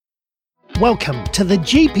Welcome to the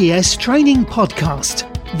GPS Training Podcast,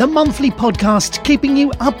 the monthly podcast keeping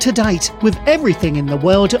you up to date with everything in the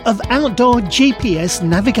world of outdoor GPS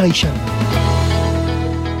navigation.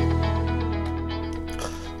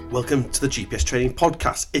 Welcome to the GPS Training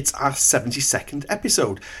Podcast. It's our 72nd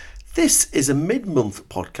episode. This is a mid-month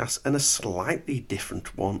podcast and a slightly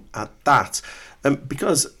different one at that,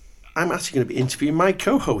 because I'm actually going to be interviewing my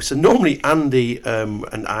co-host. And normally Andy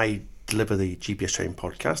and I deliver the GPS Training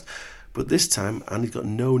Podcast, but this time Andy's got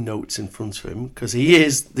no notes in front of him because he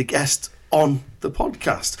is the guest on the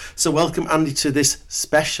podcast. So welcome, Andy, to this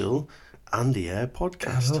special Andy Air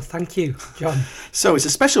podcast. Oh, thank you, John. So it's a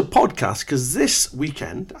special podcast because this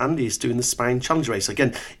weekend Andy is doing the Spine Challenge race.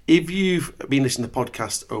 Again, if you've been listening to the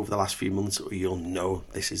podcast over the last few months, you'll know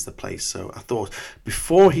this is the place. So I thought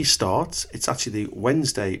before he starts, it's actually the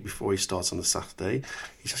Wednesday before he starts on the Saturday.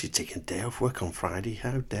 He's actually taking a day off work on Friday.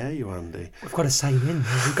 How dare you, Andy? We've got to sign in.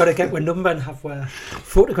 We've got to get our number and have a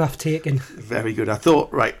photograph taken. Very good. I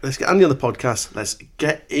thought, right, let's get Andy on the podcast. Let's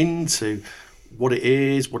get into what it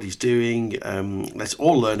is, what he's doing. Let's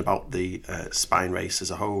all learn about the Spine race as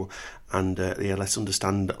a whole, and let's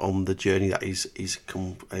understand on the journey that he's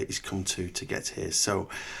come to get here. So,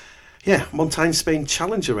 yeah, Montaigne Spain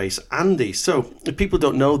Challenger race, Andy. So, if people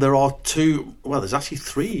don't know, there's actually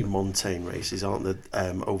three Montaigne races, aren't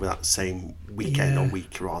there, over that same weekend or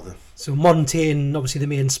week rather. So Montaigne, obviously the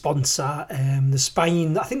main sponsor. The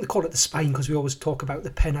Spine, I think they call it the Spine because we always talk about the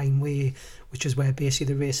Pennine Way, which is where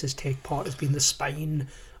basically the races take part, as being the Spine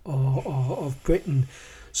of Britain.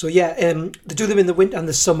 So yeah, they do them in the winter and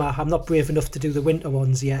the summer. I'm not brave enough to do the winter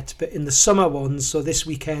ones yet, but in the summer ones, so this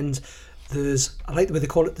weekend, I like the way they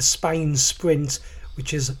call it the Spine Sprint,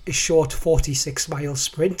 which is a short 46-mile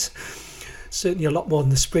sprint. Certainly a lot more than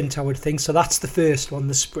the sprint, I would think. So that's the first one,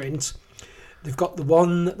 the sprint. They've got the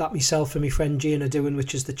one that myself and my friend Jane are doing,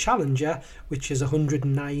 which is the Challenger, which is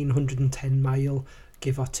 110 mile,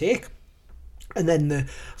 give or take. And then I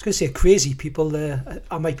was going to say crazy people.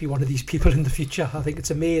 I might be one of these people in the future. I think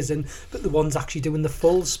it's amazing. But the one's actually doing the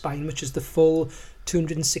full Spine, which is the full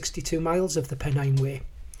 262 miles of the Pennine Way.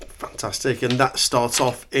 Fantastic. And that starts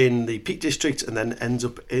off in the Peak District and then ends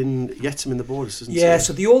up in Yetton in the Borders, doesn't it? Yeah,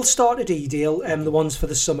 so they all start at Edale, the ones for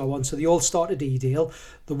the summer one. So they all start at Edale.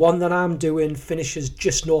 The one that I'm doing finishes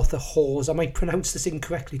just north of Hawes. I might pronounce this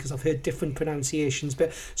incorrectly because I've heard different pronunciations,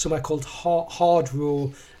 but somewhere called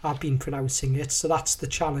Hardrow, I've been pronouncing it. So that's the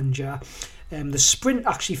Challenger. The sprint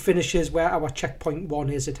actually finishes where our checkpoint one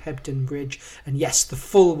is at Hebden Bridge. And yes, the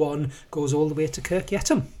full one goes all the way to Kirk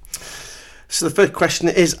Yetton. So the first question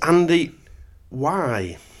is, Andy,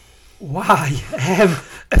 why? Why?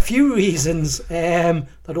 A few reasons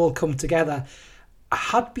that all come together. I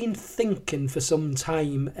had been thinking for some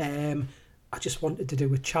time, I just wanted to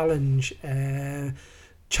do a challenge,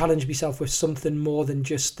 challenge myself with something more than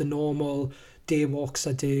just the normal day walks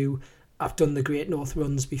I do. I've done the Great North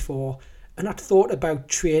Runs before, and I'd thought about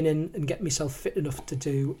training and getting myself fit enough to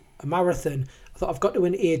do a marathon. I thought I've got to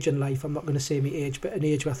an age in life, I'm not going to say my age, but an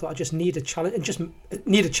age where I thought I just need a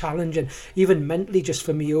challenge, and even mentally, just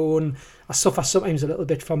for my own. I suffer sometimes a little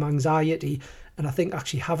bit from anxiety, and I think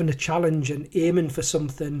actually having a challenge and aiming for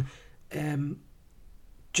something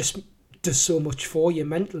just does so much for you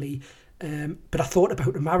mentally. But I thought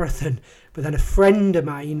about a marathon, but then a friend of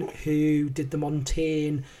mine who did the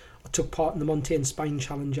Montaigne, or took part in the Montaigne Spine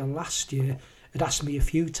Challenger last year, had asked me a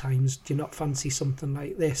few times, do you not fancy something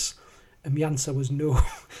like this? And my answer was no.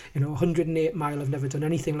 108 mile, I've never done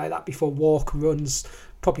anything like that before. Walk, runs,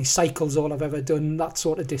 probably cycles, all I've ever done that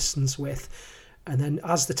sort of distance with. And then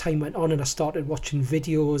as the time went on and I started watching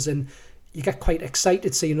videos, and you get quite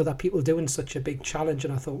excited seeing other people doing such a big challenge,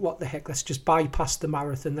 and I thought, what the heck, let's just bypass the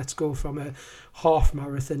marathon. Let's go from a half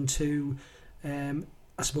marathon to,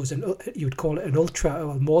 I suppose you would call it an ultra,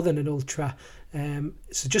 or more than an ultra.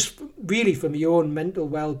 So just really for my own mental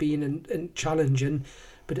well-being and challenging.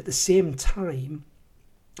 But at the same time,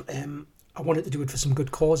 I wanted to do it for some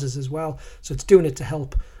good causes as well. So it's doing it to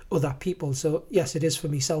help other people. So yes, it is for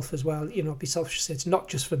myself as well. Be selfish to say it's not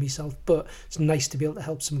just for myself, but it's nice to be able to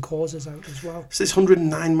help some causes out as well. So it's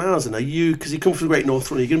 109 miles, and because you come from the Great North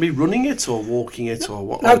Run, are you going to be running it or walking it or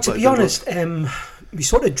what? Now, to be honest, the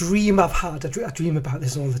sort of dream I've had, I dream about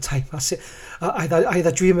this all the time. I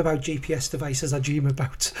either dream about GPS devices, I dream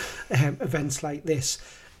about events like this.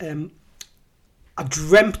 I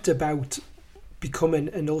dreamt about becoming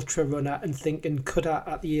an ultra runner and thinking, could I,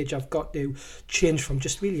 at the age I've got to, change from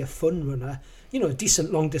just really a fun runner, a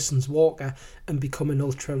decent long distance walker, and become an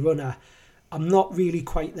ultra runner. I'm not really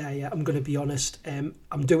quite there yet, I'm going to be honest.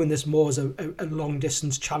 I'm doing this more as a long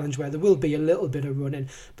distance challenge where there will be a little bit of running,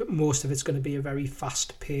 but most of it's going to be a very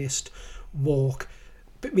fast paced walk.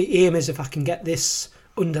 But my aim is if I can get this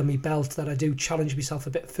under my belt, that I do challenge myself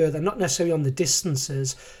a bit further, not necessarily on the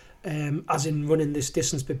distances, as in running this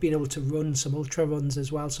distance, but being able to run some ultra runs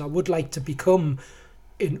as well. So I would like to become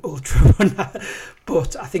an ultra runner,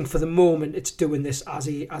 but I think for the moment it's doing this as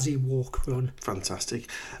a walk run. Fantastic.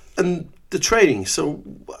 And the training, so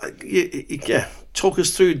yeah, talk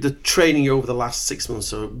us through the training over the last 6 months.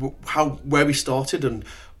 So where we started and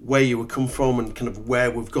where you would come from, and kind of where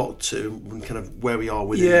we've got to, and kind of where we are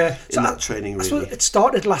within in that training. Really, it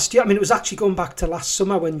started last year. I mean, it was actually going back to last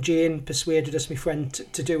summer when Jane persuaded us, my friend,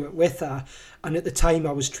 to do it with her. And at the time,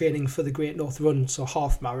 I was training for the Great North Run, so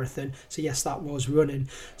half marathon. So yes, that was running.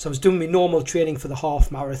 So I was doing my normal training for the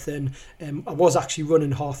half marathon. I was actually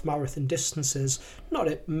running half marathon distances, not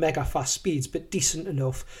at mega fast speeds, but decent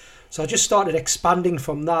enough. So I just started expanding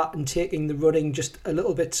from that and taking the running just a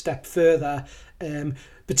little bit step further.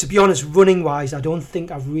 But to be honest, running wise, I don't think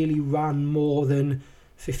I've really ran more than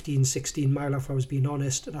 15, 16 mile, if I was being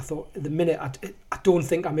honest. And I thought at the minute, I don't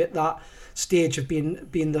think I'm at that stage of being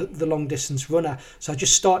the long distance runner. So I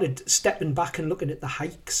just started stepping back and looking at the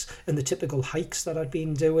hikes and the typical hikes that I'd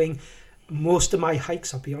been doing. Most of my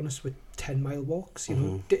hikes, I'll be honest, were 10-mile walks, you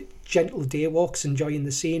know, gentle day walks, enjoying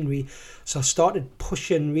the scenery. So I started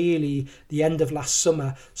pushing really the end of last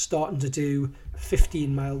summer, starting to do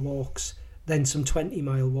 15-mile walks, then some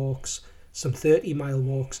 20-mile walks, some 30-mile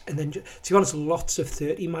walks, and then, to be honest, lots of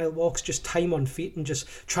 30-mile walks, just time on feet and just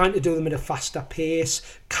trying to do them at a faster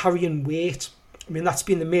pace, carrying weight. I mean, that's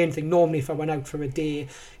been the main thing. Normally, if I went out for a day,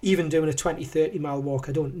 even doing a 20, 30-mile walk,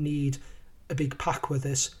 I don't need a big pack with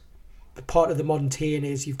us. But part of the montane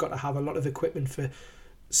is you've got to have a lot of equipment for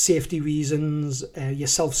safety reasons. You're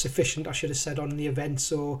self-sufficient, I should have said, on the event,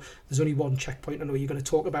 so there's only one checkpoint. I know you're going to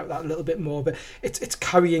talk about that a little bit more, but it's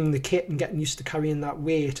carrying the kit and getting used to carrying that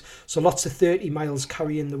weight. So lots of 30 miles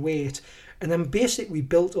carrying the weight, and then basically we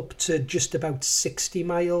built up to just about 60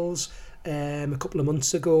 miles a couple of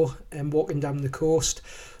months ago, walking down the coast.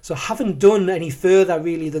 So I haven't done any further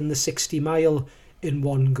really than the 60 mile in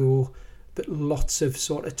one go, but lots of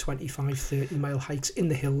sort of 25, 30 mile hikes in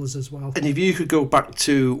the hills as well. And if you could go back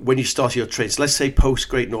to when you started your trades, let's say post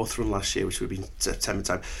Great North Run last year, which would be September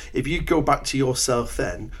time, if you go back to yourself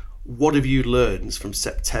then, what have you learned from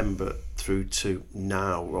September through to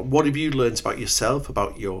now? What have you learned about yourself,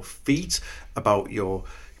 about your feet, about your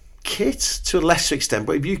kit to a lesser extent?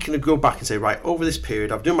 But if you can go back and say, right, over this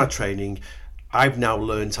period, I've done my training, I've now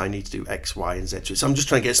learned I need to do X, Y, and Z. So I'm just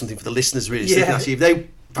trying to get something for the listeners really. Yeah. So actually, if they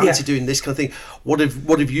fancy doing this kind of thing, what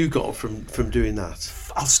have you got from doing that?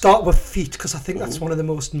 I'll start with feet, because I think that's one of the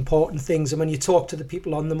most important things. And when you talk to the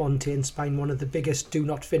people on the Montane Spine, one of the biggest do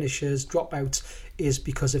not finishers, dropouts, is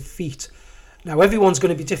because of feet. Now, everyone's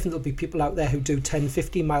going to be different. There'll be people out there who do 10,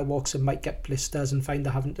 15 mile walks and might get blisters and find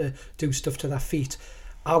they're having to do stuff to their feet.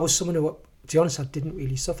 I was someone who, to be honest, I didn't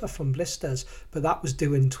really suffer from blisters, but that was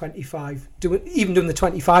doing the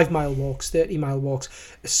 25 mile walks, 30 mile walks.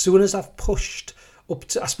 As soon as I've pushed up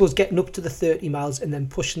to, I suppose, getting up to the 30 miles and then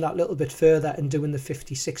pushing that little bit further and doing the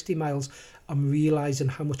 50, 60 miles, I'm realising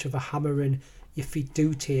how much of a hammering your feet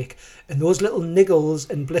do take. And those little niggles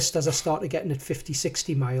and blisters I started getting at 50,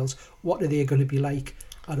 60 miles, what are they going to be like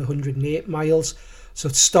at 108 miles? So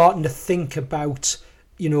it's starting to think about,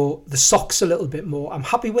 you know, the socks a little bit more. I'm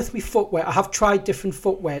happy with my footwear. I have tried different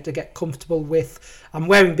footwear to get comfortable with. I'm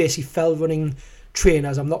wearing basically fell running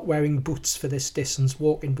trainers. I'm not wearing boots for this distance,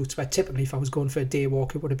 walking boots, where typically if I was going for a day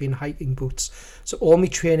walk it would have been hiking boots. So all my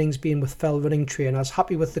training's been with fell running trainers,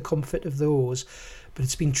 happy with the comfort of those, but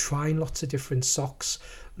it's been trying lots of different socks,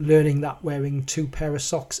 learning that wearing 2 pair of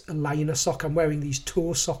socks, a liner sock. I'm wearing these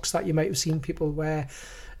toe socks that you might have seen people wear.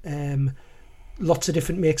 Lots of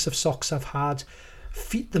different makes of socks I've had.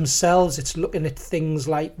 Feet themselves, it's looking at things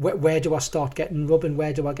like where do I start getting rubbing,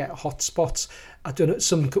 where do I get hot spots. I don't know,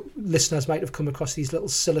 some listeners might have come across these little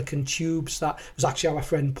silicone tubes. That was actually our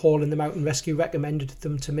friend Paul in the Mountain Rescue recommended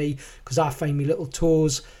them to me, because I find my little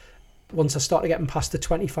toes, once I started getting past the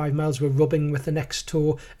 25 miles, were rubbing with the next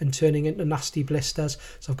toe and turning into nasty blisters.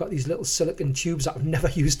 So I've got these little silicone tubes that I've never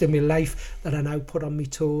used in my life that I now put on my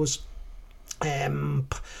toes.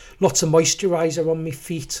 Lots of moisturiser on my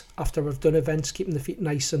feet after I've done events, keeping the feet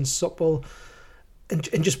nice and supple, and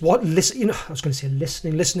just listening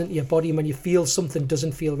to your body. When you feel something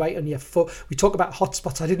doesn't feel right on your foot, we talk about hot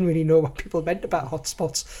spots. I didn't really know what people meant about hot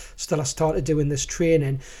spots till I started doing this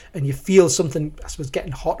training. And you feel something, I suppose,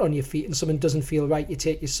 getting hot on your feet, and something doesn't feel right, you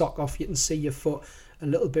take your sock off, you can see your foot a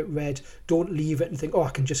little bit red. Don't leave it and think, oh,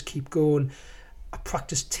 I can just keep going. I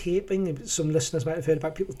practice taping. Some listeners might have heard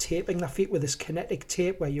about people taping their feet with this kinetic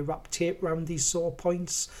tape, where you wrap tape around these sore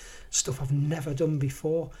points. stuff I've never done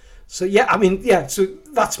before. So yeah, I mean, yeah, so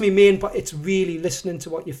that's my main, but it's really listening to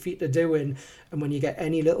what your feet are doing. And when you get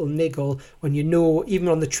any little niggle, when you know, even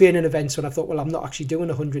on the training events, when I thought, well, I'm not actually doing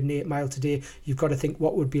 108 mile today, you've got to think,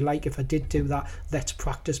 what would it be like if I did do that? Let's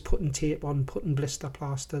practice putting tape on, putting blister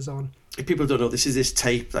plasters on. If people don't know, this is this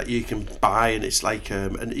tape that you can buy, and it's like,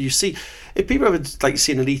 and you see, if people ever like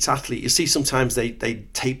see an elite athlete, you see sometimes they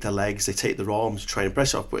tape their legs, they tape their arms to try and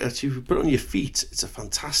press off, but if you put it on your feet, it's a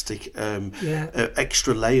fantastic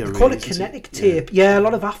extra layer. They call it kinetic tape. Yeah, a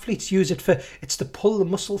lot of athletes use it it's to pull the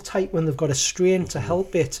muscle tight when they've got a strain to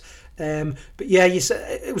help it. But yeah,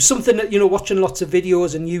 it was something that, watching lots of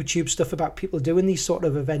videos and YouTube stuff about people doing these sort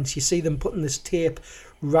of events, you see them putting this tape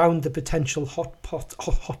round the potential hot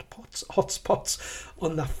spots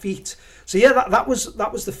on their feet. So yeah, that was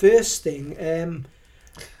the first thing.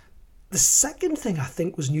 The second thing I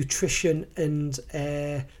think was nutrition and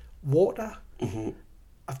water. Mm-hmm.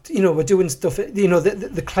 We're doing stuff,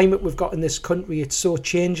 the climate we've got in this country, it's so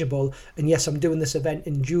changeable. And yes, I'm doing this event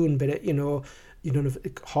in June, but you don't have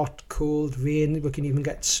hot, cold, rain. We can even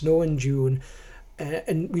get snow in June.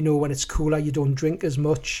 And we know when it's cooler, you don't drink as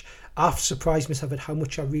much. I've surprised myself at how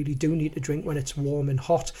much I really do need to drink when it's warm and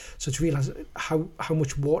hot. So to realise how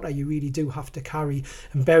much water you really do have to carry.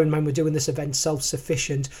 And bear in mind, we're doing this event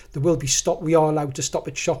self-sufficient. We are allowed to stop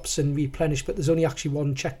at shops and replenish, but there's only actually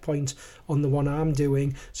one checkpoint on the one I'm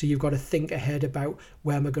doing. So you've got to think ahead about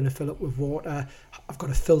where am I going to fill up with water. I've got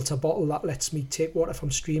a filter bottle that lets me take water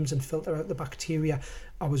from streams and filter out the bacteria.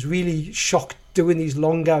 I was really shocked doing these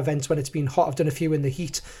longer events when it's been hot. I've done a few in the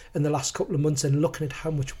heat in the last couple of months, and looking at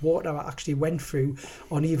how much water I actually went through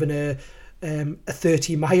on even a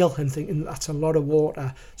 30 mile and thinking that's a lot of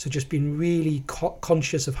water. So just being really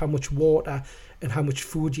conscious of how much water and how much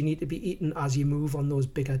food you need to be eating as you move on those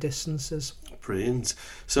bigger distances. Brilliant.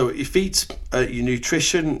 So your feet, your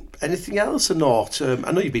nutrition, anything else or not?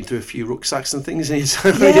 I know you've been through a few rucksacks and things.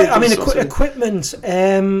 Yeah, I mean, equipment,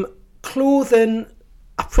 clothing,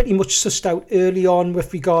 I pretty much sussed out early on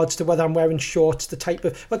with regards to whether I'm wearing shorts, the type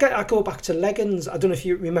of... I go back to leggings. I don't know if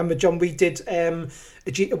you remember, John, we did a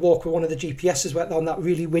walk with one of the GPSs on that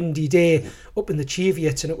really windy day up in the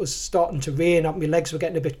Cheviot, and it was starting to rain. My legs were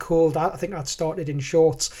getting a bit cold. I think I'd started in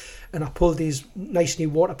shorts, and I pulled these nice new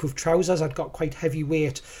waterproof trousers. I'd got quite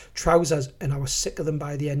heavyweight trousers, and I was sick of them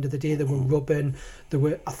by the end of the day. They were rubbing.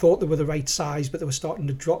 I thought they were the right size, but they were starting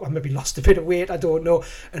to drop. I maybe lost a bit of weight, I don't know.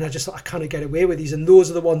 And I just thought, I can't get away with these. And those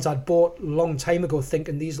are the ones I'd bought a long time ago,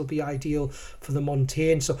 thinking these will be ideal for the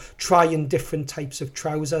montane. So trying different types of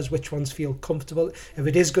trousers, which ones feel comfortable. If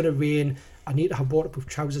it is going to rain, I need to have waterproof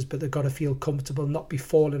trousers, but they've got to feel comfortable, not be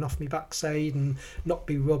falling off my backside and not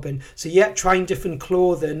be rubbing. So yeah, trying different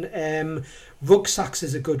clothing. Rucksacks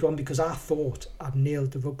is a good one because I thought I'd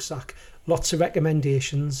nailed the rucksack. Lots of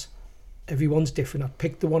recommendations. Everyone's different. I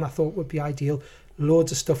picked the one I thought would be ideal.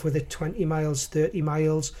 Loads of stuff with it, 20 miles, 30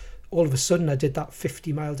 miles. All of a sudden I did that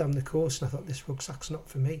 50 mile down the coast and I thought, this rucksack's not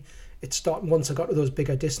for me. It started once I got to those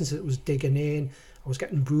bigger distances, it was digging in. I was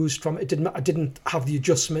getting bruised from it. I didn't have the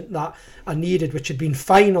adjustment that I needed, which had been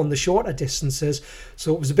fine on the shorter distances.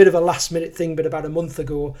 So it was a bit of a last minute thing, but about a month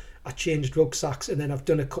ago, I changed rucksacks, and then I've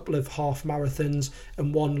done a couple of half marathons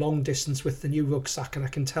and one long distance with the new rucksack, and I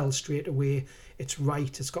can tell straight away it's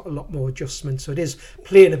right. It's got a lot more adjustment. So it is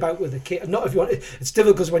playing about with the kit. Not if you want, it's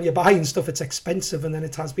difficult because when you're buying stuff, it's expensive, and then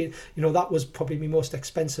it has been, that was probably my most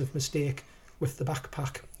expensive mistake with the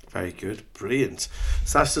backpack. Very good, brilliant.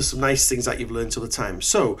 So that's just some nice things that you've learned all the time.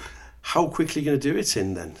 So how quickly are you going to do it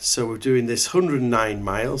in then? So we're doing this 109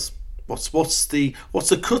 miles. What's the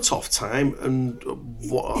cut-off time and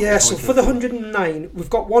what? Yeah, so for the 109, we've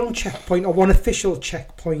got one checkpoint, or one official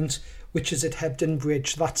checkpoint, which is at Hebden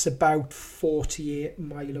Bridge. That's about 48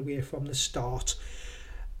 mile away from the start.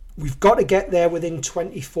 We've got to get there within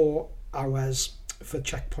 24 hours for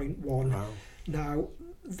checkpoint 1. Wow. Now,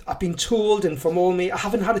 I've been told, and from all me, I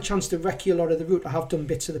haven't had a chance to recce a lot of the route. I have done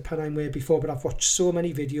bits of the Pennine Way before, but I've watched so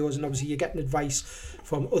many videos, and obviously you're getting advice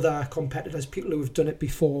from other competitors, people who have done it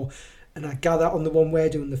before. And I gather on the one we're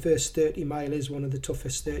doing, the first 30 mile is one of the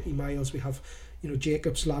toughest 30 miles. We have,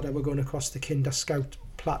 Jacob's Ladder. We're going across the Kinder Scout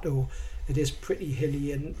Plateau. It is pretty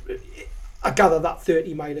hilly, and I gather that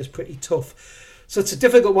 30 mile is pretty tough. So it's a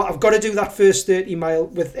difficult one. I've got to do that first 30 mile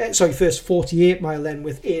first 48 mile then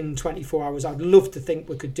within 24 hours. I'd love to think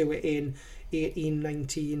we could do it in 18,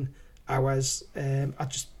 19 hours.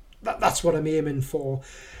 That's what I'm aiming for.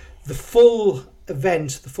 The full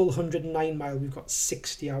event, the full 109 mile, we've got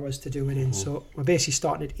 60 hours to do it in. So we're basically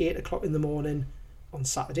starting at 8 o'clock in the morning on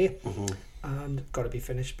Saturday and got to be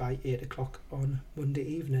finished by 8 o'clock on Monday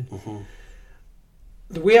evening.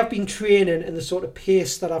 the way I've been training and the sort of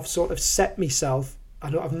pace that I've sort of set myself, I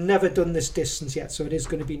know I've never done this distance yet, so it is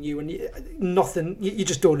going to be new, and you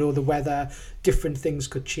just don't know the weather, different things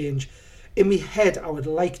could change. In my head, I would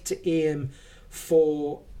like to aim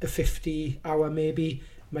for a 50 hour, maybe,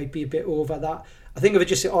 might be a bit over that. I think if I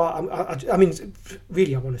just say, I mean,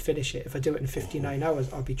 really, I want to finish it. If I do it in 59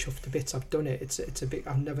 hours, I'll be chuffed to bits. I've done it. It's a bit.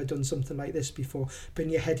 I've never done something like this before. But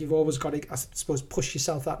in your head, you've always got to, I suppose, push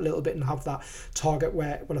yourself that little bit and have that target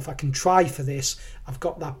where, well, if I can try for this, I've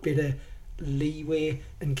got that bit of leeway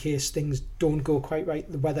in case things don't go quite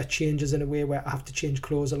right. The weather changes in a way where I have to change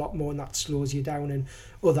clothes a lot more, and that slows you down, and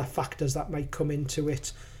other factors that might come into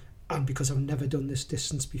it. And because I've never done this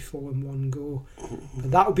distance before in one go.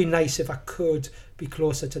 But that would be nice if I could be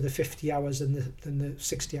closer to the 50 hours than the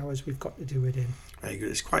 60 hours we've got to do it in. Very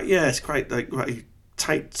good. It's quite like quite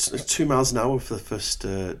tight, 2 miles an hour for the first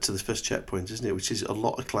to the first checkpoint, isn't it? Which is a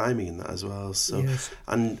lot of climbing in that as well. So yes.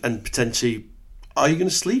 and potentially, are you going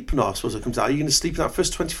to sleep? No, I suppose it comes out. Are you going to sleep in that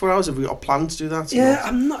first 24 hours? Have we got a plan to do that? Yeah,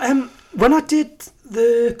 I'm not. When I did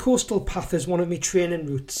the Coastal Path as one of my training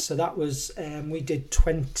routes, so that was we did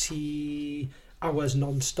 20 hours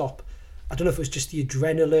non-stop. I don't know if it was just the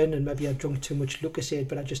adrenaline and maybe I drunk too much Lucozade,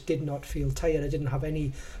 but I just did not feel tired. I didn't have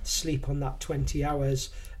any sleep on that 20 hours.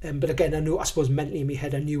 But again, I suppose mentally in my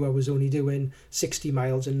head, I knew I was only doing 60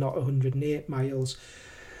 miles and not 108 miles.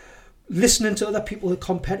 Listening to other people,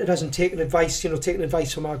 competitors, and taking advice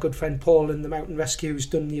from our good friend Paul in the Mountain Rescue, who's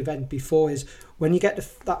done the event before, is when you get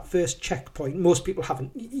to that first checkpoint, most people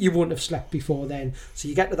haven't, you won't have slept before then, so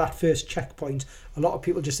you get to that first checkpoint, a lot of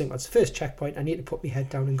people just think, well, it's the first checkpoint, I need to put my head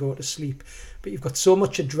down and go to sleep. But you've got so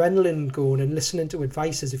much adrenaline going, and listening to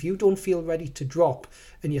advice is, if you don't feel ready to drop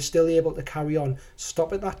and you're still able to carry on,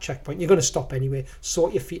 stop at that checkpoint. You're going to stop anyway,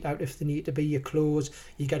 sort your feet out if they need to be, your clothes,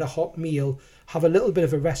 you get a hot meal, have a little bit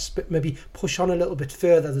of a rest, but maybe push on a little bit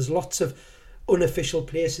further. There's lots of unofficial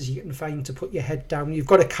places you can find to put your head down. You've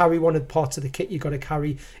got to carry one of the parts of the kit you've got to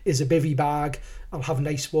carry is a bivvy bag. I'll have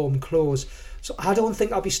nice warm clothes. So I don't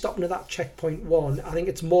think I'll be stopping at that checkpoint 1. I think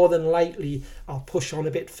it's more than likely I'll push on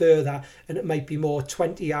a bit further, and it might be more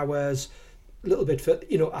 20 hours, a little bit for,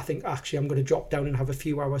 I think actually I'm going to drop down and have a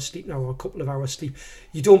few hours sleep now, or a couple of hours sleep.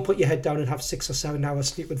 You don't put your head down and have 6 or 7 hours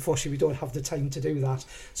sleep. Unfortunately, we don't have the time to do that.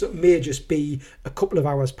 So it may just be a couple of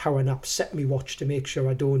hours power nap, set me watch to make sure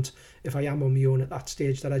I don't, if I am on my own at that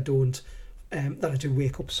stage, that I don't, that I do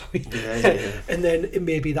wake up, sorry. Yeah. And then it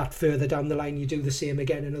may be that further down the line you do the same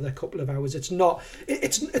again another couple of hours. It's not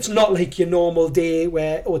like your normal day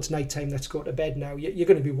where, it's night time, let's go to bed now. You're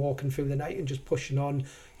going to be walking through the night and just pushing on.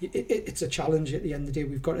 It's a challenge at the end of the day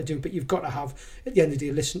we've got to do, but you've got to have, at the end of the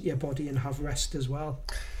day, listen to your body and have rest as well.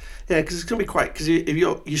 Yeah, because it's going to be quite, because if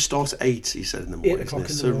you start at 8, you said, in the morning, 8 o'clock in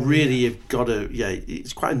the so morning, really you've got to,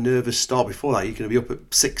 it's quite a nervous start before that. You're going to be up at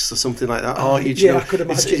 6 or something like that. I could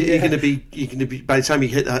imagine. You're going to be, by the time you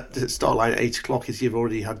hit that start line at 8 o'clock, you've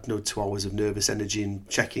already had 2 hours of nervous energy and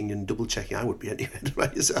checking and double checking. I would be anyway,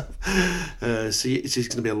 by yourself. So it's going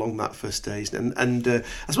to be along that first days, and I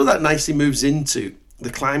suppose that nicely moves into the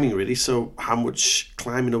climbing, really. So how much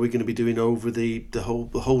climbing are we going to be doing over the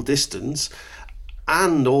whole distance?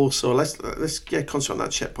 And also, let's get concentrate on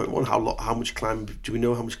that checkpoint 1. How much climb do we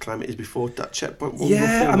know? How much climb it is before that checkpoint 1?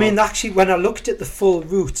 Yeah, I mean, actually, when I looked at the full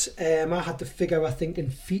route, I had the figure, I think, in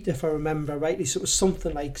feet, if I remember rightly. So it was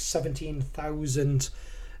something like 17,000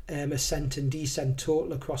 ascent and descent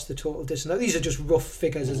total across the total distance. Now, these are just rough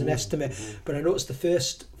figures as an estimate, but I noticed the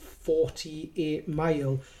first 48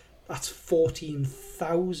 mile. That's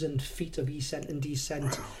 14,000 feet of ascent and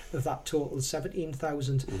descent of that total,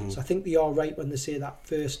 17,000. So I think they are right when they say that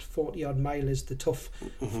first 40-odd mile is the tough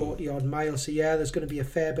 40-odd mile. So yeah, there's going to be a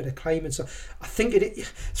fair bit of climbing. So I think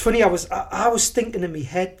it's funny, I was thinking in my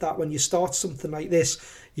head that when you start something like this,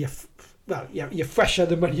 you're fresher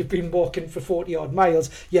than when you've been walking for 40-odd miles.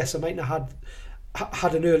 Yes, I might not have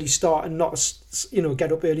had an early start and not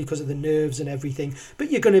get up early because of the nerves and everything,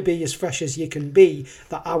 but you're going to be as fresh as you can be.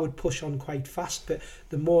 That I would push on quite fast, but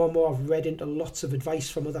the more and more I've read into lots of advice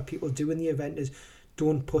from other people doing the event is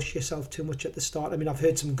don't push yourself too much at the start. I mean, I've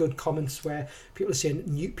heard some good comments where people are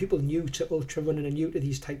saying people new to ultra running and new to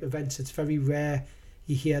these type of events, it's very rare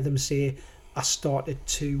you hear them say I started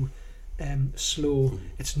too slow.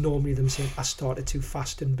 It's normally them saying I started too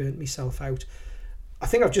fast and burnt myself out. I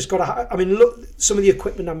think I've just got to, look, some of the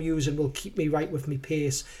equipment I'm using will keep me right with my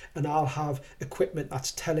pace, and I'll have equipment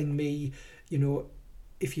that's telling me,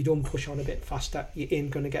 if you don't push on a bit faster, you ain't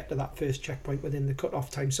going to get to that first checkpoint within the cut-off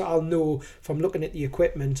time. So I'll know from looking at the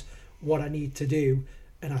equipment what I need to do.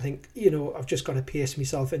 And I think, I've just got to pace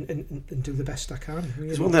myself and do the best I can.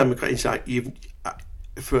 There's one thing I'm quite interested in.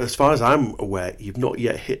 for as far as I'm aware, you've not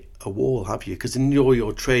yet hit a wall, have you? Because in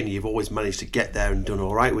your training, you've always managed to get there and done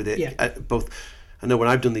all right with it. Yeah. Both, I know when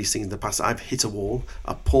I've done these things in the past, I've hit a wall.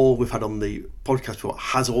 Paul, we've had on the podcast before,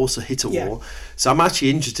 has also hit a wall. So I'm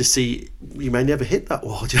actually interested to see, you may never hit that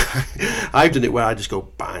wall. I've done it where I just go,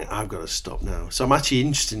 bang, I've got to stop now. So I'm actually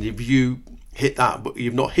interested if you hit that, but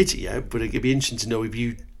you've not hit it yet. But it'd be interesting to know if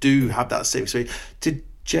you do have that same experience. Did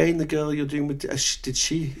Jane, the girl you're doing with, did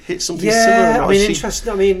she hit something similar? Yeah, I mean,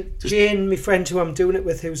 interesting. I mean, Jane, my friend who I'm doing it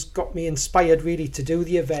with, who's got me inspired really to do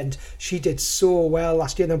the event, she did so well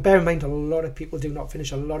last year. Now, bear in mind, a lot of people do not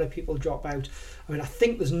finish. A lot of people drop out. I mean, I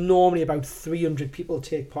think there's normally about 300 people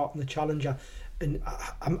take part in the Challenger. And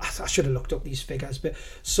I should have looked up these figures, but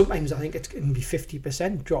sometimes I think it can be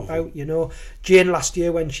 50% drop out, you know. Jane last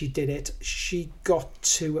year when she did it, she got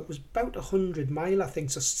to, it was about 100 mile, I think,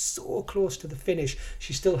 so close to the finish.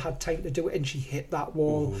 She still had time to do it and she hit that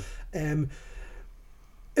wall. It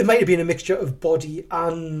might have been a mixture of body,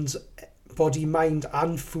 mind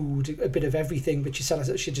and food, a bit of everything, but she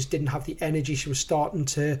said she just didn't have the energy. She was starting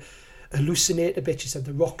to hallucinate a bit. She said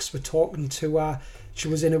the rocks were talking to her. She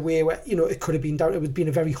was in a way where, you know, it could have been down, it had been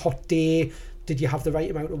a very hot day. Did you have the right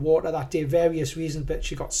amount of water that day? Various reasons, but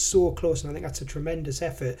she got so close, and I think that's a tremendous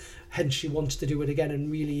effort. Hence, she wants to do it again, and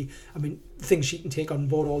really, I mean, things she can take on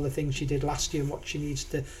board, all the things she did last year and what she needs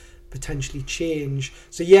to potentially change.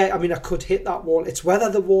 So yeah, I mean, I could hit that wall. It's whether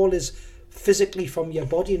the wall is physically from your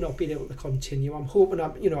body not being able to continue. I'm hoping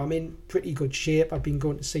I'm in pretty good shape. I've been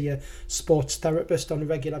going to see a sports therapist on a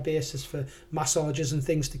regular basis for massages and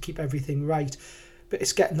things to keep everything right. But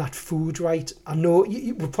it's getting that food right. I know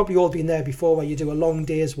we've probably all been there before, where you do a long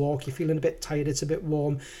day's walk, you're feeling a bit tired, it's a bit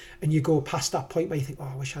warm, and you go past that point where you think, oh,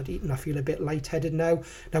 I wish I'd eaten, I feel a bit lightheaded now.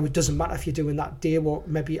 Now, it doesn't matter if you're doing that day walk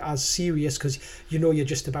maybe as serious, because you know you're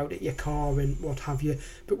just about at your car and what have you.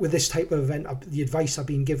 But with this type of event, the advice I've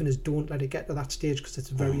been given is don't let it get to that stage, because it's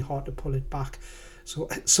very hard to pull it back. So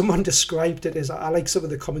someone described it as, I like some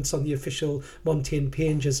of the comments on the official Montane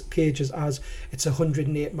pages as it's a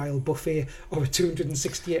 108-mile buffet or a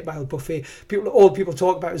 268-mile buffet. All people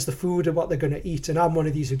talk about is the food and what they're going to eat, and I'm one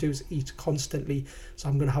of these who does eat constantly. So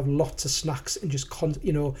I'm going to have lots of snacks and just,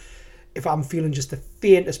 if I'm feeling just the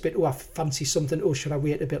faintest bit, I fancy something, should I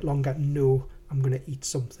wait a bit longer? No, I'm going to eat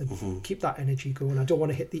something. Keep that energy going. I don't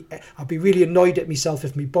want to hit I'd be really annoyed at myself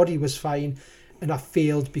if my body was fine and I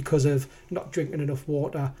failed because of not drinking enough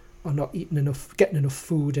water or not eating enough, getting enough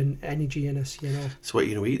food and energy in us, you know. So what are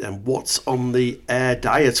you going to eat then? What's on the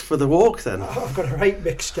diet for the walk then? I've got a right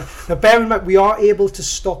mixture. Now, bear in mind, we are able to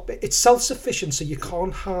stop it. It's self-sufficient, so you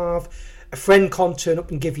can't have, a friend can't turn up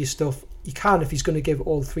and give you stuff. You can if he's going to give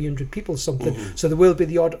all 300 people something. So there will be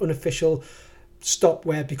the odd unofficial stop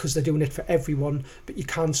where, because they're doing it for everyone, but you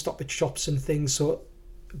can stop at shops and things,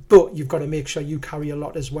 but you've got to make sure you carry a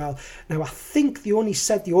lot as well. Now, I think they only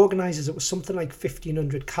said, the organisers, it was something like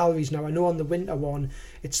 1,500 calories. Now, I know on the winter one,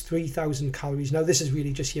 it's 3,000 calories. Now, this is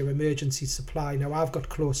really just your emergency supply. Now, I've got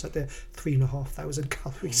closer to 3,500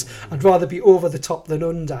 calories. I'd rather be over the top than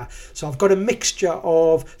under. So I've got a mixture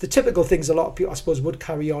of the typical things a lot of people, I suppose, would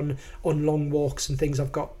carry on long walks and things.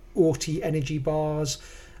 I've got OT energy bars.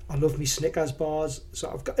 I love me Snickers bars.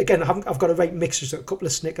 So I've got a right mixture. So a couple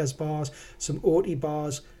of Snickers bars, some OT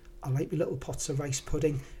bars. I like my little pots of rice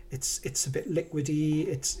pudding. It's a bit liquidy.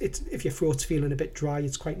 It's if your throat's feeling a bit dry,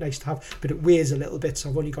 it's quite nice to have. But it weighs a little bit, so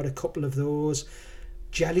I've only got a couple of those.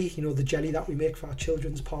 Jelly, the jelly that we make for our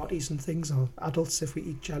children's parties and things, or adults if we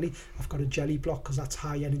eat jelly. I've got a jelly block because that's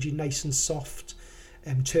high energy, nice and soft.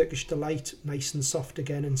 Turkish Delight, nice and soft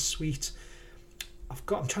again and sweet.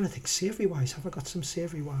 I'm trying to think savoury wise. Have I got some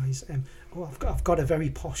savoury wise? I've got a very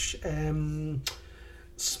posh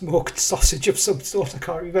smoked sausage of some sort. I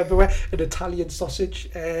can't remember where. An Italian sausage.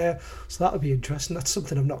 So that'll be interesting. That's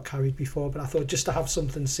something I've not carried before, but I thought just to have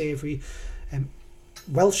something savoury.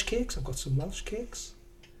 Welsh cakes. I've got some Welsh cakes.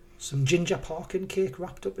 Some ginger parkin cake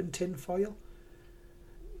wrapped up in tin foil.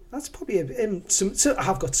 That's probably so I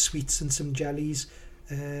have got sweets and some jellies.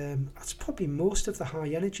 That's probably most of the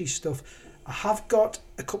high energy stuff. I have got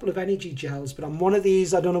a couple of energy gels, but I'm one of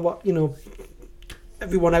these, I don't know what,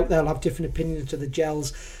 everyone out there will have different opinions to the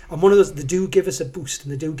gels. I'm one of those, they do give us a boost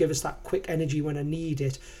and they do give us that quick energy when I need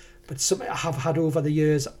it. But something I have had over the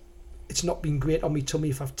years, it's not been great on my tummy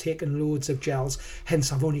if I've taken loads of gels.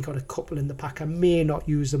 Hence, I've only got a couple in the pack. I may not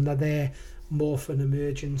use them. They're there more for an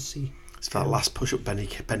emergency. It's for that last push-up, Benny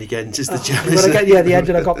Gent is the gem. The end,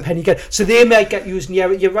 and I got Benny Gent. So they might get used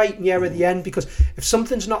near. You're right, near the end, because if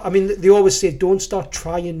something's not, I mean, they always say don't start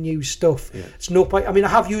trying new stuff. Yeah. It's no point. I mean, I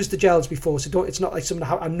have used the gels before, so it's not like something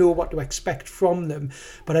I know what to expect from them.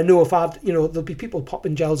 But I know there'll be people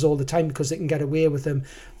popping gels all the time because they can get away with them.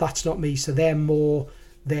 That's not me. So they're more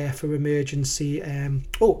there for emergency. I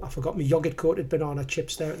forgot my yogurt coated banana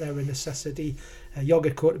chips. They're a necessity.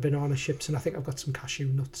 Yogurt coated banana chips, and I think I've got some cashew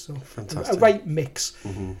nuts. So fantastic. A right mix.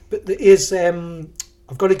 Mm-hmm. But there is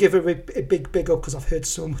I've got to give a big up, because I've heard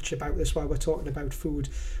so much about this while we're talking about food.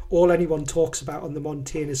 All anyone talks about on the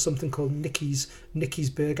Montane is something called Nikki's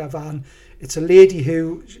Burger Van. It's a lady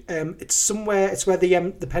who it's where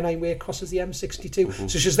the Pennine Way crosses the M62. Mm-hmm.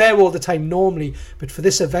 So she's there all the time normally, but for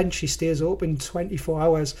this event she stays open 24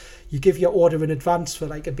 hours. You give your order in advance for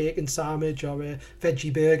like a bacon sandwich or a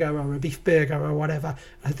veggie burger or a beef burger or whatever.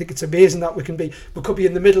 I think it's amazing that we could be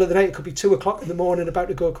in the middle of the night, it could be 2:00 in the morning about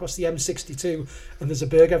to go across the M62, and there's a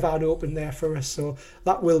burger van open there for us. So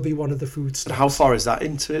that will be one of the food stops. And how far is that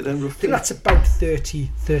into it then, roughly? I think that's about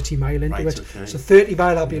 30 mile into it. Okay. So 30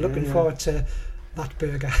 mile, I'll be looking forward to that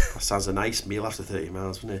burger. That sounds a nice meal after 30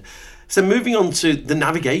 miles, wouldn't it? So moving on to the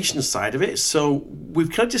navigation side of it. So we've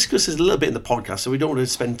kind of discussed this a little bit in the podcast, so we don't want to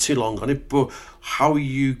spend too long on it, but how are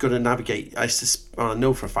you going to navigate? I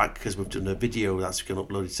know for a fact, because we've done a video that's going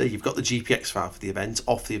to upload today, you've got the GPX file for the event,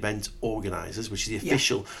 off the event organisers, which is the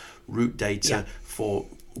official route data for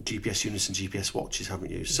GPS units and GPS watches, haven't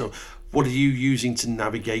you? So what are you using to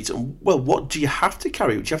navigate, and what do you have to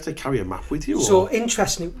carry? Do you have to carry a map with you? So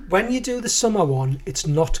interestingly, when you do the summer one, it's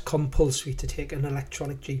not compulsory to take an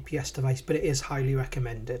electronic GPS device, but it is highly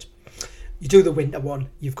recommended. You do the winter one,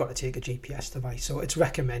 you've got to take a GPS device, so it's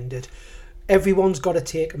recommended. Everyone's got to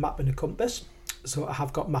take a map and a compass. So I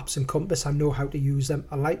have got maps and compass. I know how to use them.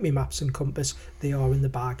 I like my maps and compass. They are in the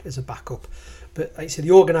bag as a backup. But like I say,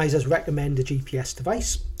 the organisers recommend a GPS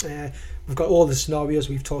device. We've got all the scenarios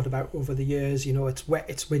we've talked about over the years. You know, it's wet,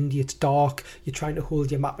 it's windy, it's dark. You're trying to hold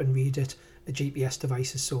your map and read it. A GPS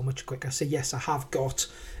device is so much quicker. So yes, I have got.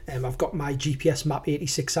 I've got my GPS Map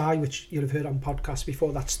 86i, which you'll have heard on podcasts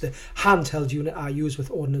before. That's the handheld unit I use with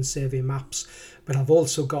Ordnance Survey maps. But I've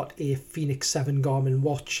also got a Phoenix 7 Garmin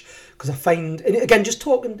watch, because I find, and again, just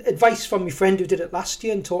talking advice from my friend who did it last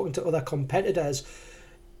year and talking to other competitors,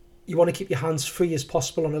 you want to keep your hands free as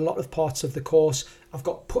possible on a lot of parts of the course. I've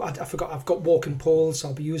got walking poles, so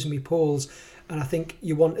I'll be using my poles, and I think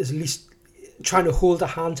you want at least trying to hold a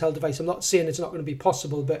handheld device. I'm not saying it's not going to be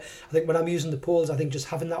possible, but I think when I'm using the poles, I think just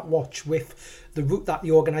having that watch with the route that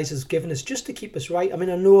the organisers given us, just to keep us right. I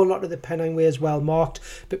mean, I know a lot of the Pennine Way is well marked,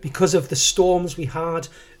 but because of the storms we had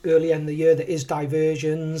earlier in the year, there is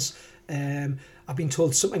diversions. I've been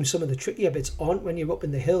told sometimes some of the trickier bits aren't when you're up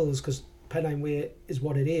in the hills, because Pennine Way is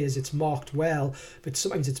what it is. It's marked well, but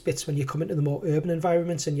sometimes it's bits when you come into the more urban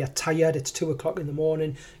environments and you're tired. It's 2:00 in the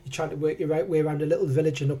morning. You're trying to work your right way around a little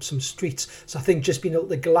village and up some streets. So I think just being able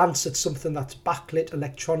to glance at something that's backlit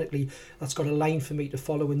electronically, that's got a line for me to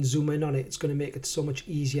follow and zoom in on it, it's going to make it so much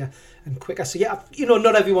easier and quicker. So yeah, you know,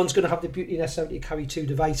 not everyone's going to have the beauty necessarily to carry two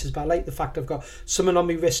devices, but I like the fact I've got something on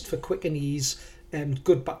my wrist for quick and ease.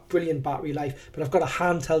 Brilliant battery life, but I've got a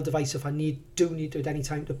handheld device if I need to at any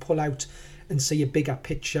time to pull out and see a bigger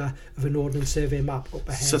picture of an Ordnance Survey map up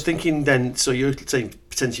ahead. So thinking then, so you're saying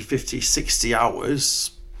potentially 50, 60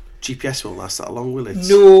 hours, GPS won't last that long, will it?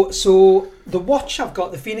 No, so the watch I've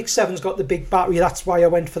got, the Phoenix 7's got the big battery, that's why I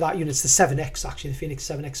went for that unit. It's the 7X actually, the Phoenix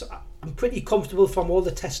 7X. So I'm pretty comfortable from all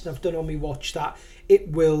the testing I've done on my watch that it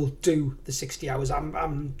will do the 60 hours. I'm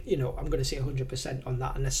going to say 100% on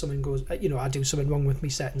that, unless someone goes, I do something wrong with my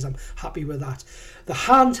settings. I'm happy with that. The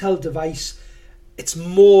handheld device, it's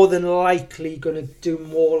more than likely going to do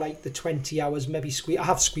more like the 20 hours, maybe I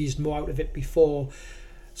have squeezed more out of it before.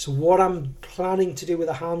 So what I'm planning to do with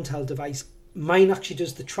a handheld device, mine actually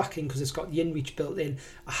does the tracking because it's got the InReach built in.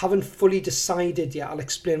 I haven't fully decided yet. I'll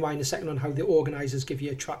explain why in a second on how the organisers give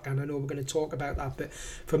you a tracker, and I know we're going to talk about that. But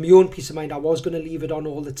for my own peace of mind, I was going to leave it on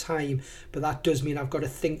all the time, but that does mean I've got to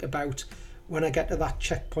think about when I get to that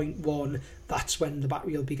checkpoint 1, that's when the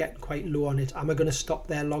battery will be getting quite low on it. Am I going to stop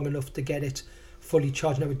there long enough to get it fully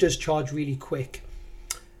charged? Now, it does charge really quick.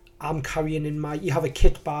 I'm carrying you have a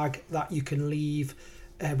kit bag that you can leave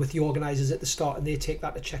with the organisers at the start, and they take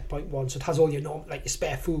that to checkpoint 1, so it has all your normal, like your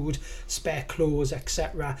spare food, spare clothes,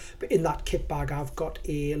 etc. But in that kit bag I've got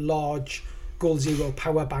a large Goal Zero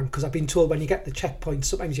power bank, because I've been told when you get the checkpoint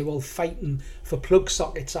sometimes you're all fighting for plug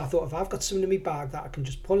sockets. So I thought if I've got something in my bag that I can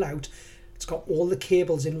just pull out, it's got all the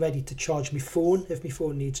cables in ready to charge my phone if my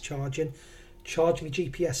phone needs charging, charge me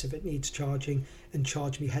GPS if it needs charging, and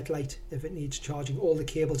charge me headlight if it needs charging. All the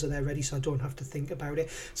cables are there ready, so I don't have to think about it.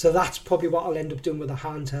 So that's probably what I'll end up doing with a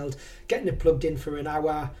handheld, getting it plugged in for an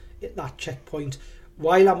hour at that checkpoint.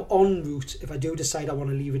 While I'm en route, if I do decide I want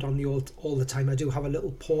to leave it on all the time, I do have a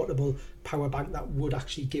little portable power bank that would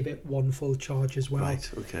actually give it one full charge as well. Right,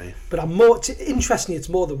 okay. But interestingly, it's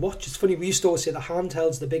more the watch. It's funny, we used to always say the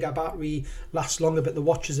handhelds, the bigger battery lasts longer, but the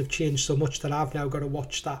watches have changed so much that I've now got a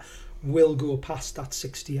watch that will go past that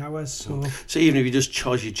 60 hours. So even if you just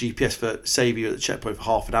charge your GPS for, say, you're at the checkpoint for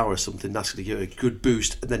half an hour or something, that's going to give it a good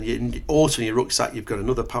boost. And then also in your rucksack, you've got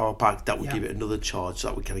another power pack that will give it another charge. So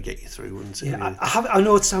that would kind of get you through, wouldn't it? Yeah, I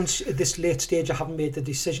know it sounds at this late stage I haven't made the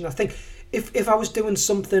decision. I think if I was doing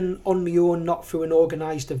something on my own, not through an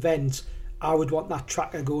organised event, I would want that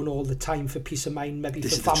tracker going all the time for peace of mind, maybe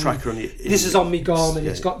this for family. This is on my Garmin.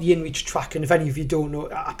 It's got the InReach tracking. If any of you don't know,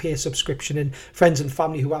 I pay a subscription, and friends and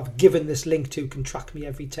family who I've given this link to can track me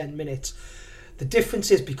every 10 minutes. The difference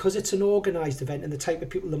is, because it's an organised event and the type of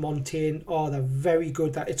people the Montane are, they're very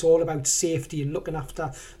good. That it's all about safety and looking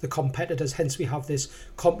after the competitors. Hence we have this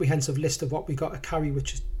comprehensive list of what we got to carry,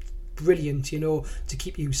 which is brilliant, to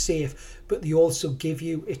keep you safe. But they also give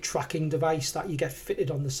you a tracking device that you get fitted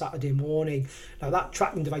on the Saturday morning. Now that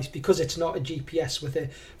tracking device, because it's not a GPS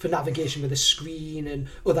for navigation with a screen and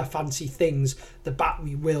other fancy things, the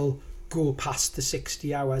battery will go past the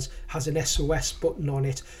 60 hours, has an SOS button on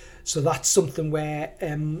it. So that's something where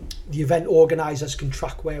the event organisers can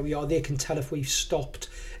track where we are. They can tell if we've stopped.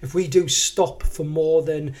 If we do stop for more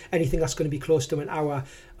than anything that's going to be close to an hour,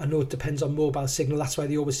 I know it depends on mobile signal. That's why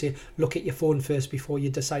they always say, look at your phone first before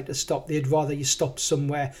you decide to stop. They'd rather you stop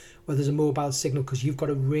somewhere where there's a mobile signal, because you've got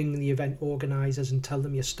to ring the event organisers and tell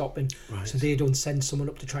them you're stopping. Right. So they don't send someone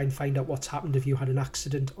up to try and find out what's happened if you had an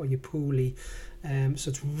accident or you're poorly. So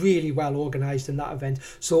it's really well organised in that event.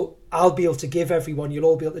 So I'll be able to give everyone, you'll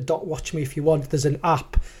all be able to dot watch me if you want. There's an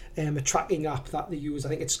app, a tracking app that they use. I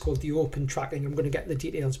think it's called the Open Tracking. I'm going to get the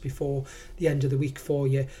details before the end of the week for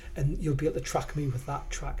you, and you'll be able to track me with that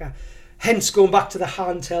tracker. Hence, going back to the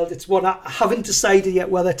handheld, it's one I haven't decided yet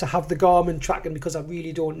whether to have the Garmin tracking, because I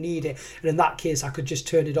really don't need it. And in that case, I could just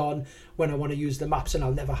turn it on when I want to use the maps and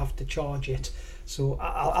I'll never have to charge it. So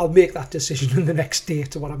I'll make that decision in the next day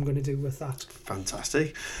to what I'm going to do with that.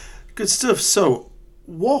 Fantastic. Good stuff. So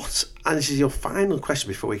and this is your final question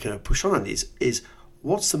before we can push on is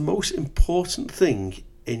what's the most important thing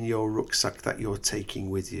in your rucksack that you're taking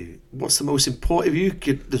with you? What's the most important,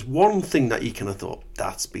 there's one thing that you kind of thought,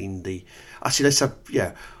 that's been let's have,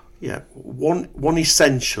 one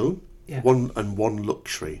essential, one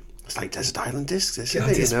luxury. It's like Desert Island Discs, isn't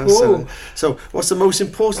it? So what's the most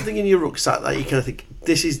important thing in your rucksack that you kind of think,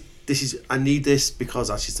 this is I need this because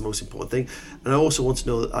that's just the most important thing? And I also want to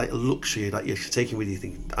know that, like, a luxury that you're taking with you,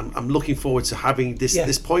 think I'm looking forward to having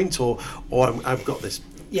this point, or I've got this.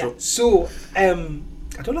 Yeah. So I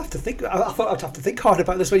don't have to think. I thought I'd have to think hard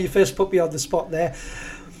about this when you first put me on the spot there.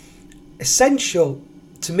 Essential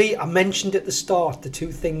to me, I mentioned at the start the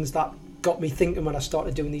two things that got me thinking when I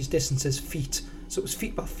started doing these distances: feet. So it was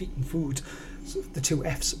feet and food, so the two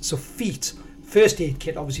F's. So feet, first aid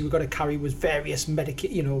kit, obviously we've got to carry with various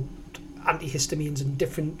antihistamines and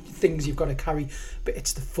different things you've got to carry, but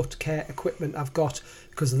it's the foot care equipment I've got,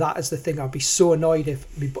 because that is the thing. I'd be so annoyed if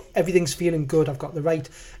everything's feeling good, I've got the right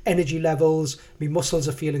energy levels, my muscles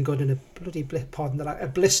are feeling good, and a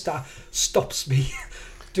blister stops me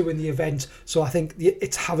doing the event. So I think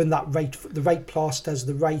it's having the right plasters,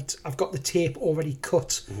 I've got the tape already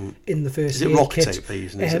cut in the first aid kit. Is it rock tape they're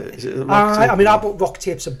using? Is it rock tape? I mean, I bought Rock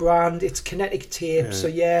Tape's a brand, it's kinetic tape,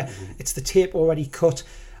 it's the tape already cut.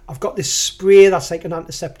 I've got this spray that's like an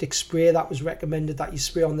antiseptic spray that was recommended, that you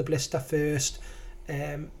spray on the blister first,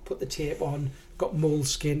 put the tape on, got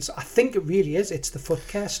moleskin. So I think it really is, it's the foot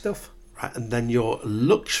care stuff. Right, and then your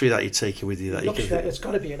luxury that you're taking with you, it's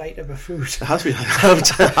got to be an item of food. It has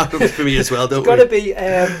to be for me as well, don't it's got to be.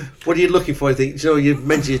 What are you looking for? I think, you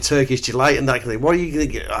mentioned your Turkish delight and that kind of thing. What are you going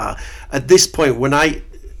to get at this point when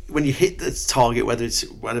you hit the target,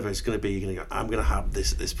 whatever it's going to be? You're going to go, I'm going to have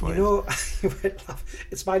this at this point.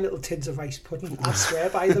 It's my little tins of rice pudding. I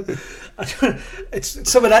swear by them. It's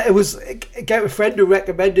some of that. It was a friend who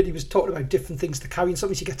recommended. He was talking about different things to carry, and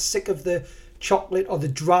sometimes you get sick of the chocolate or the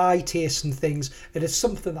dry taste and things, and it's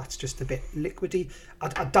something that's just a bit liquidy.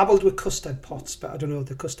 I dabbled with custard pots, but I don't know,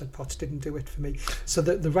 the custard pots didn't do it for me. So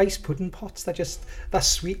the rice pudding pots, they're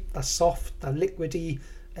sweet, they're soft, they're liquidy.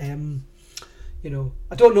 You know,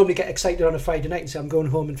 I don't normally get excited on a Friday night and say I'm going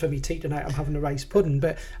home and for me tea tonight I'm having a rice pudding,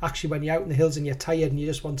 but actually when you're out in the hills and you're tired and you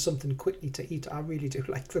just want something quickly to eat, I really do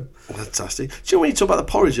like them. Fantastic. Do you know when you talk about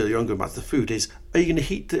the porridge earlier on, going back to the food, are you going to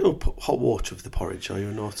heat the hot water with the porridge, are you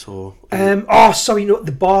or not? Or sorry, no,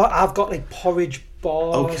 the bar, I've got like porridge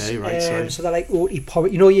bars. Okay, right, sorry. So they're like oaty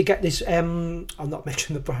porridge. You know, you get this, I'll not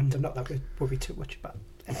mention the brand, I'm not that worried too much about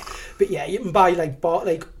it. But yeah, you can buy like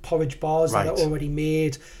porridge bars that are already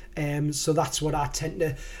made. So that's what I tend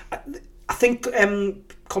to. I think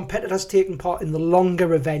competitors taking part in the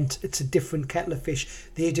longer event, it's a different kettle of fish.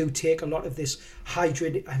 They do take a lot of this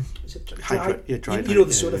hydrated, you know,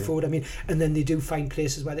 the sort of food. I mean, and then they do find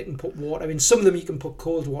places where they can put water in. Some of them you can put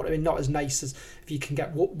cold water in, not as nice as if you can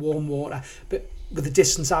get warm water. But with the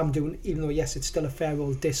distance I'm doing, even though yes, it's still a fair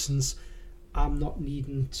old distance, I'm not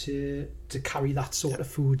needing to carry that sort of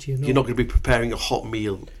food, you know. You're not going to be preparing a hot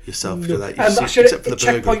meal yourself for that. Except for the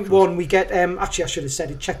Checkpoint 1, we get... actually, I should have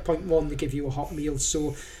said it. Checkpoint 1, they give you a hot meal.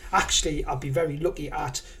 So, actually, I'll be very lucky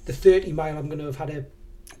at the 30 mile, I'm going to have had a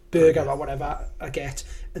burger or whatever I get.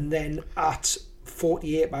 And then at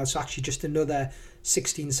 48 miles, so actually just another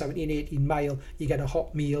 16, 17, 18 mile, you get a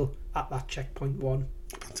hot meal at that Checkpoint 1.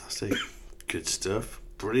 Fantastic. Good stuff.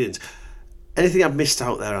 Brilliant. Anything I've missed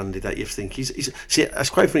out there, Andy, that you think he's see, it's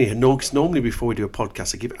quite funny. Because normally before we do a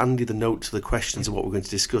podcast, I give Andy the notes of the questions of what we're going to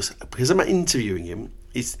discuss. Because I'm interviewing him,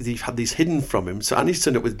 he's had these hidden from him. So Andy's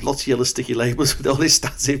turned up with lots of yellow sticky labels with all his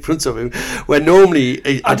stats in front of him. Where normally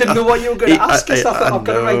I didn't know what you were going to ask us. I thought I'm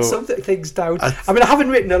going to write some things down. I mean, I haven't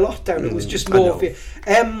written a lot down. It was just more for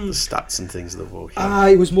stats and things of the book.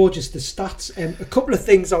 It was more just the stats. A couple of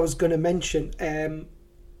things I was going to mention.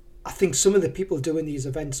 I think some of the people doing these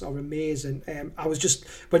events are amazing. I was just,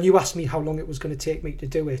 when you asked me how long it was going to take me to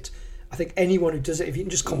do it, I think anyone who does it, if you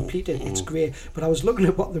can just complete it, it's great. But I was looking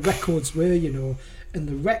at what the records were, you know, and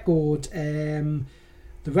the record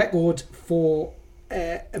for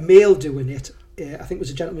a male doing it, I think it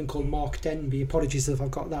was a gentleman called Mark Denby, apologies if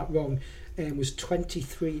I've got that wrong, was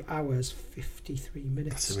 23 hours 53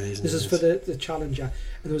 minutes. That's amazing. This is for the Challenger. And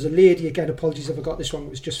there was a lady, again, apologies if I got this wrong, it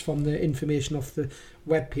was just from the information off the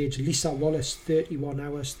webpage, Lisa Wallace, 31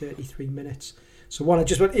 hours 33 minutes. So I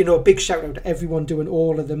just want, a big shout out to everyone doing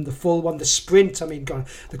all of them, the full one, the sprint. I mean, God,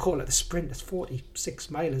 they call it the sprint. It's 46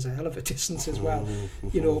 miles, a hell of a distance as well.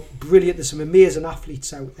 Brilliant. There's some amazing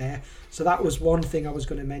athletes out there. So that was one thing I was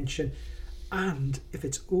going to mention. And if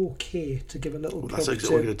it's okay to give a little plug, that's exactly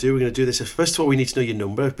what we're going to do. We're going to do this. First of all, we need to know your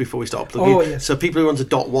number before we start plugging. Oh, yes. So people who want to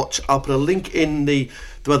dot watch, I'll put a link in the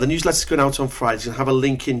newsletter's going out on Friday. You can have a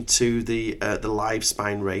link into the live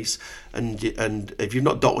spine race. And if you've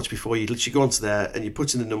not dot watched before, you literally go onto there and you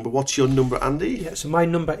put in the number. What's your number, Andy? Yeah, so my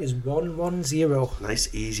number is 110.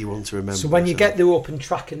 Nice, easy one to remember. So when you get the open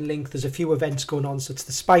tracking link, there's a few events going on. So it's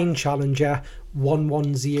the Spine Challenger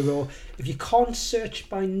 110. If you can't search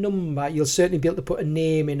by number, you'll certainly be able to put a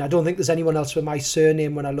name in. I don't think there's anyone else with my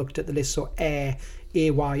surname when I looked at the list. So Ayre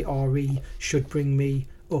should bring me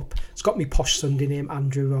up. It's got me posh Sunday name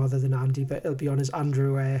Andrew rather than Andy, but it'll be on as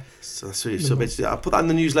Andrew. So that's sweet. So basically, I'll put that in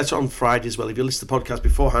the newsletter on Friday as well. If you listen to the podcast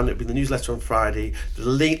beforehand, it'll be the newsletter on Friday.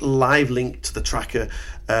 The live link to the tracker,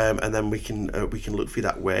 and then we can look for you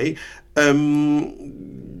that way.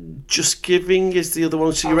 Just Giving is the other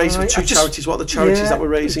one. So you're raising for two charities. What are the charities that we're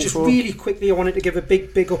raising just for? Just really quickly, I wanted to give a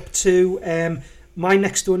big up to my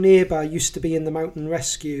next door neighbour used to be in the mountain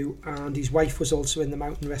rescue, and his wife was also in the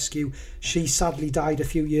mountain rescue. She sadly died a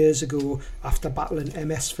few years ago after battling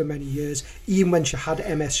MS for many years. Even when she had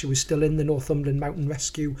MS, she was still in the Northumberland Mountain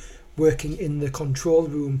Rescue, working in the control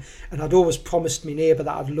room. And I'd always promised my neighbour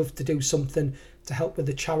that I'd love to do something to help with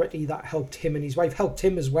the charity that helped him, and his wife helped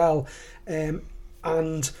him as well.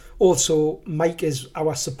 And also Mike is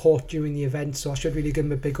our support during the event, so I should really give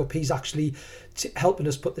him a big up. He's actually helping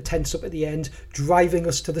us put the tents up at the end, driving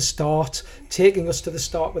us to the start, taking us to the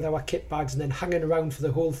start with our kit bags, and then hanging around for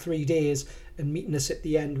the whole 3 days and meeting us at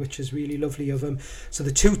the end, which is really lovely of him. So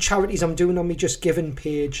the two charities I'm doing on my Just Giving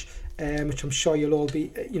page, which I'm sure you'll all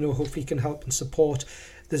be, hopefully can help and support.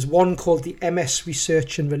 There's one called the MS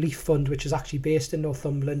Research and Relief Fund, which is actually based in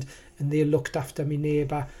Northumberland, and they looked after my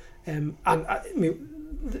neighbour Anne,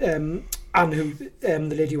 who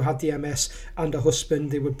the lady who had the MS, and her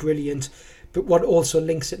husband. They were brilliant. But what also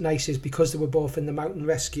links it nice is because they were both in the mountain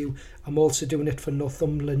rescue, I'm also doing it for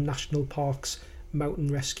Northumberland National Park's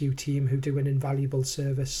mountain rescue team, who do an invaluable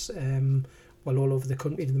service all over the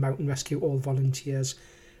country. The mountain rescue, all volunteers.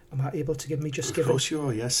 Am I able to give me Just Giving? Of course you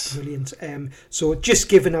are, yes. Brilliant. So Just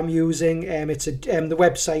Giving I'm using. It's the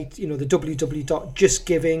website, the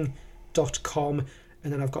www.justgiving.com,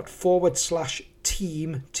 and then I've got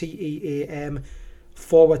 /team, TEAM,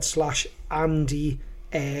 Andy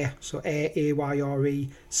Ayre, so AYRE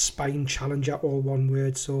Spine Challenger, all one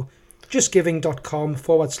word. So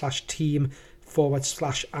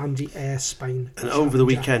justgiving.com/team/Andy Ayre Spine. And over the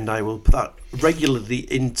weekend, I will put that regularly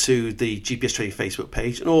into the GPS Training Facebook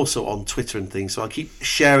page and also on Twitter and things. So I'll keep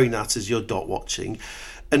sharing that as you're dot watching.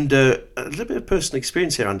 And a little bit of personal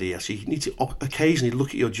experience here, Andy. Actually, you need to occasionally look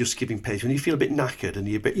at your Just Giving page when you feel a bit knackered and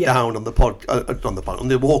you're a bit down on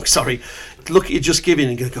the walk. Sorry, look at your Just Giving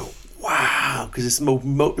and go, wow, because it's the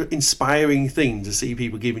most inspiring thing to see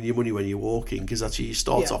people giving you money when you're walking, because actually you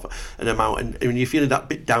start off an amount, and when you're feeling that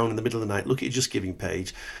bit down in the middle of the night, look at your Just Giving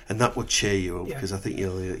page, and that would cheer you up, because I think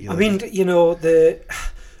you'll I mean,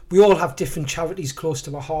 we all have different charities close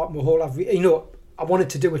to our heart, and we all have, I wanted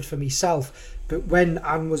to do it for myself, but when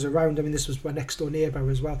Anne was around, I mean, this was my next door neighbour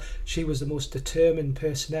as well, she was the most determined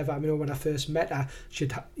person ever. I mean, when I first met her, she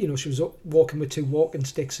was walking with 2 walking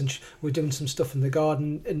sticks, and we were doing some stuff in the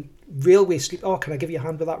garden, and railway sleep, can I give you a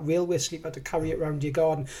hand with that railway sleep? I had to carry it around your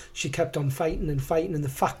garden. She kept on fighting, and the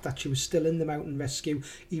fact that she was still in the mountain rescue,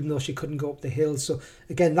 even though she couldn't go up the hills. So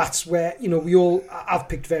again, that's where, I've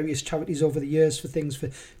picked various charities over the years for things for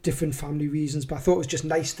different family reasons, but I thought it was just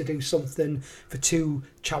nice to do something for 2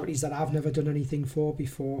 charities that I've never done anything for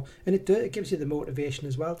before, and it gives you the motivation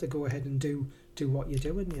as well to go ahead and do what you're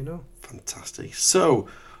doing. Fantastic. So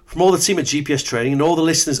from all the team at GPS Training and all the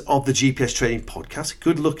listeners of the GPS Training podcast,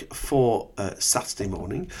 good luck for Saturday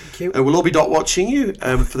morning. Thank you. We'll all be dot watching you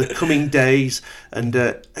for the coming days. And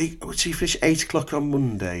so you finish 8 o'clock on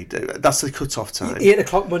Monday. That's the cut-off time. 8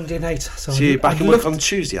 o'clock Monday night. So you're back in work on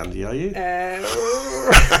Tuesday, Andy, are you?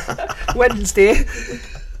 Wednesday.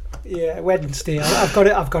 Yeah, Wednesday. I've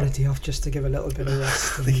got a day off just to give a little bit of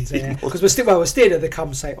rest, because we're staying at the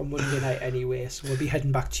campsite on Monday night anyway, so we'll be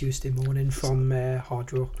heading back Tuesday morning from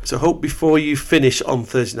Hardrow. So hope before you finish on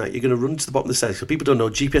Thursday night, you're going to run to the bottom of the stairs. So people don't know,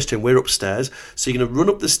 GPS Training, we're upstairs, so you're going to run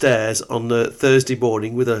up the stairs on Thursday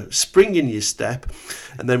morning with a spring in your step,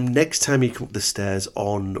 and then next time you come up the stairs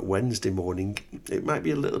on Wednesday morning, it might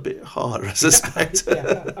be a little bit harder, I suspect.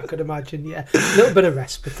 Yeah, I could imagine. Yeah, a little bit of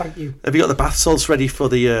rest, but thank you. Have you got the bath salts ready for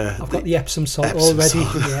the? I've got the Epsom salt already.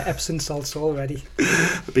 Yeah, Epsom salts already.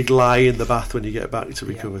 A big lie in the bath when you get back to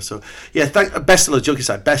recover. Yeah. So, best of luck, joking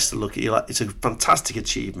aside, best of luck. It's a fantastic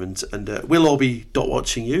achievement, and we'll all be dot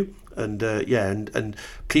watching you. And and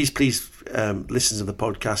please, listeners of the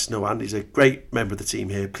podcast, know Andy's a great member of the team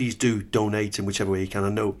here. Please do donate in whichever way you can. I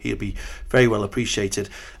know he'll be very well appreciated.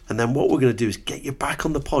 And then what we're going to do is get you back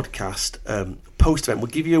on the podcast post-event.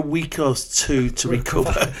 We'll give you a week or 2 to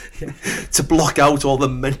recover, to block out all the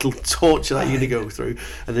mental torture that you're going to go through.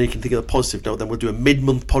 And then you can think of the positive note. Then we'll do a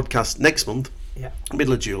mid-month podcast next month. Yeah.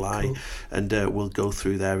 Middle of July, cool. And we'll go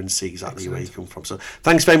through there and see exactly where you come from. So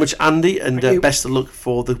thanks very much, Andy, and best of luck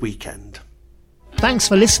for the weekend. Thanks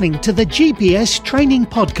for listening to the GPS Training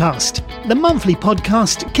Podcast, the monthly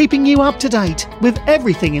podcast keeping you up to date with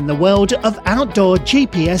everything in the world of outdoor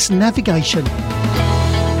GPS navigation.